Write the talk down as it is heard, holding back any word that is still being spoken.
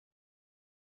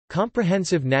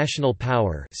Comprehensive National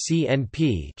Power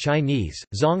 (CNP) Chinese,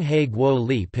 Zhonghe Guo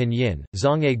Li Pinyin,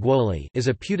 Zhonghe Guoli is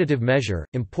a putative measure,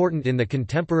 important in the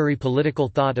contemporary political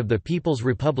thought of the People's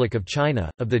Republic of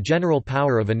China, of the general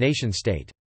power of a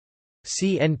nation-state.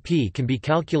 CNP can be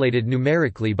calculated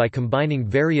numerically by combining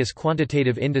various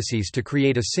quantitative indices to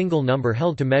create a single number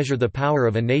held to measure the power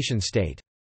of a nation-state.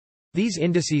 These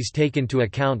indices take into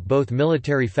account both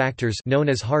military factors known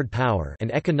as hard power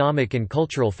and economic and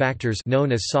cultural factors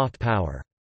known as soft power.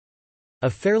 A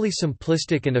fairly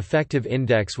simplistic and effective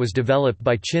index was developed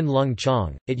by Qin Lung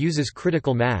Chang. It uses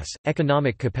critical mass,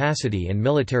 economic capacity and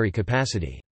military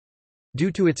capacity.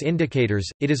 Due to its indicators,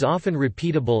 it is often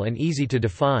repeatable and easy to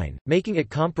define, making it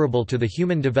comparable to the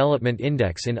Human Development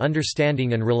Index in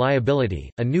understanding and reliability.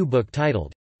 A new book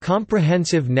titled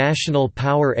Comprehensive National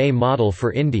Power A Model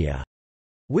for India,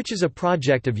 which is a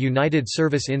project of United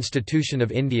Service Institution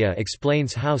of India,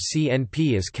 explains how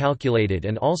CNP is calculated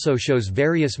and also shows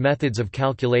various methods of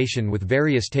calculation with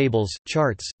various tables,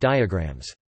 charts,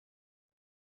 diagrams.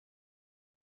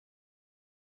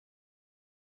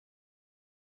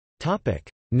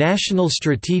 National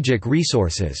strategic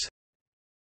resources.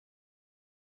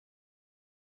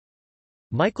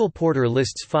 Michael Porter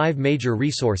lists 5 major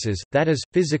resources, that is,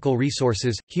 physical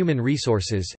resources, human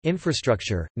resources,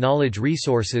 infrastructure, knowledge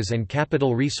resources and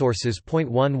capital resources.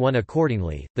 11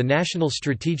 Accordingly, the national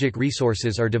strategic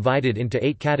resources are divided into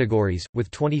 8 categories,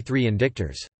 with 23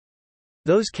 indicators.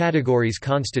 Those categories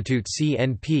constitute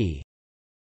CNP: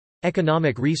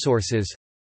 economic resources,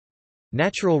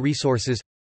 natural resources,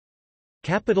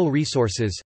 capital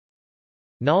resources,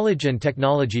 knowledge and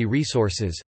technology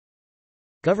resources,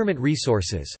 government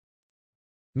resources,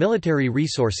 military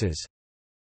resources,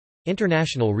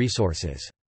 international resources.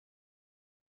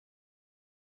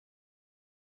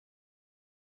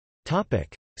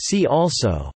 See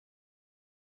also: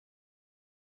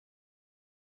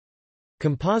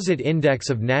 Composite Index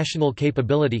of National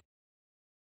Capability,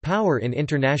 Power in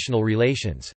international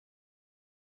relations.